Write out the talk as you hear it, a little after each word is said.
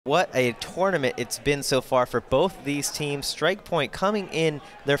What a tournament it's been so far for both these teams. Strikepoint coming in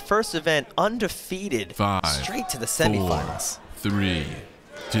their first event undefeated, straight to the semifinals. 4, 3,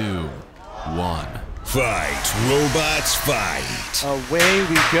 2, 1. Fight, robots, fight. Away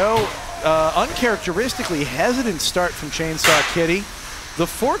we go. Uncharacteristically hesitant start from Chainsaw Kitty. The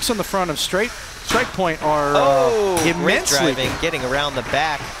forks on the front of Strikepoint are immensely great driving, getting around the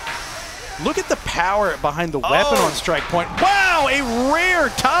back. Look at the power behind the weapon on Strikepoint. Wow, a rare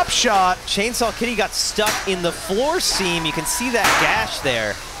top shot. Chainsaw Kitty got stuck in the floor seam. You can see that gash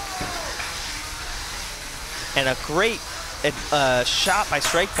there. And a great shot by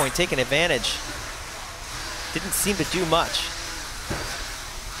Strikepoint, taking advantage. Didn't seem to do much.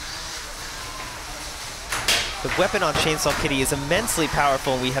 The weapon on Chainsaw Kitty is immensely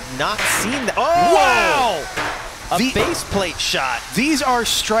powerful, and we have not seen that. Oh! Wow! A base plate shot. These are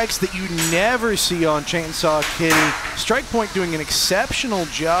strikes that you never see on Chainsaw Kitty. Strikepoint doing an exceptional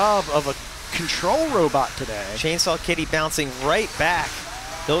job of a control robot today. Chainsaw Kitty bouncing right back.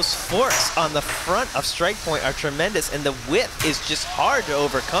 Those forks on the front of Strikepoint are tremendous, and the width is just hard to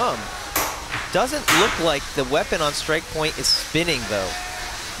overcome. Doesn't look like the weapon on Strikepoint is spinning, though.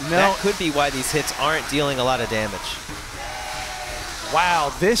 No. That could be why these hits aren't dealing a lot of damage.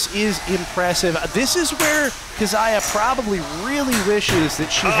 Wow, this is impressive. This is where Kazaya probably really wishes that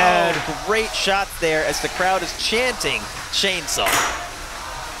she had... Great shot there as the crowd is chanting Chainsaw.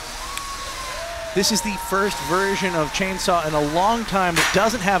 This is the first version of Chainsaw in a long time that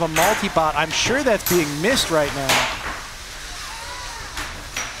doesn't have a multi-bot. I'm sure that's being missed right now.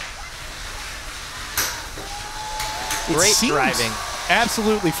 Great driving.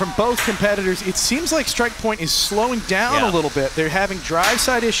 Absolutely, from both competitors. It seems like Strikepoint is slowing down a little bit. They're having drive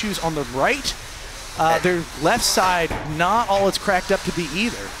side issues on the right. Their left side, not all it's cracked up to be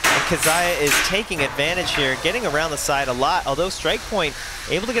either. And Kazaya is taking advantage here, getting around the side a lot. Although Strikepoint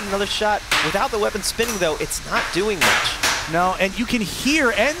able to get another shot. Without the weapon spinning, though, it's not doing much. No, and you can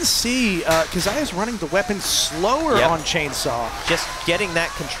hear and see Kazaya's running the weapon slower on Chainsaw. Just getting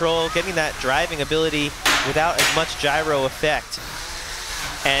that control, getting that driving ability without as much gyro effect.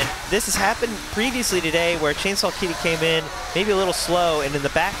 And this has happened previously today where Chainsaw Kitty came in maybe a little slow, and in the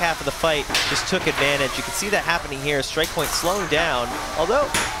back half of the fight just took advantage. You can see that happening here. Strikepoint slowing down, although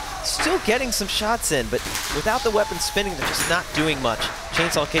still getting some shots in, but without the weapon spinning, they're just not doing much.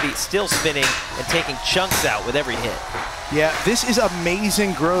 Chainsaw Kitty still spinning and taking chunks out with every hit. Yeah, this is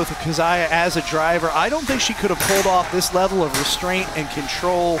amazing growth of Kazaya as a driver. I don't think she could have pulled off this level of restraint and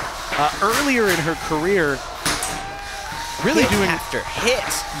control earlier in her career. Really hit doing after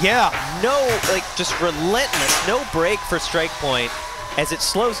hit. Yeah. No, like just relentless, no break for Strikepoint as it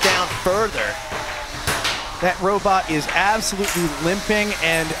slows down further. That robot is absolutely limping,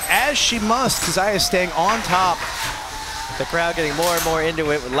 and as she must, Kazaya is staying on top. The crowd getting more and more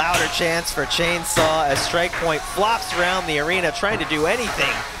into it with louder chants for Chainsaw as Strikepoint flops around the arena trying to do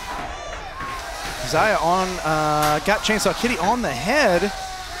anything. Kazaya got Chainsaw Kitty on the head.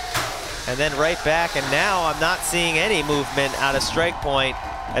 And then right back, and now I'm not seeing any movement out of Strikepoint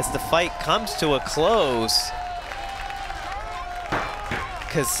as the fight comes to a close.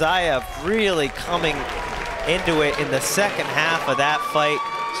 Kazaya really coming into it in the second half of that fight.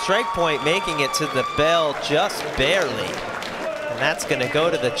 Strikepoint making it to the bell just barely. And that's gonna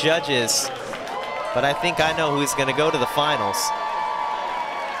go to the judges. But I think I know who's gonna go to the finals.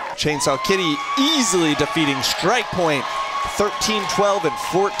 Chainsaw Kitty easily defeating Strikepoint. 13, 12, and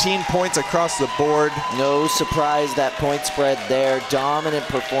 14 points across the board. No surprise that point spread there. Dominant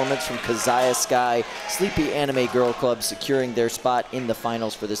performance from Kazaya Sky. Sleepy Anime Girl Club securing their spot in the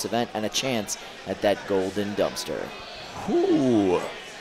finals for this event and a chance at that golden dumpster. Ooh.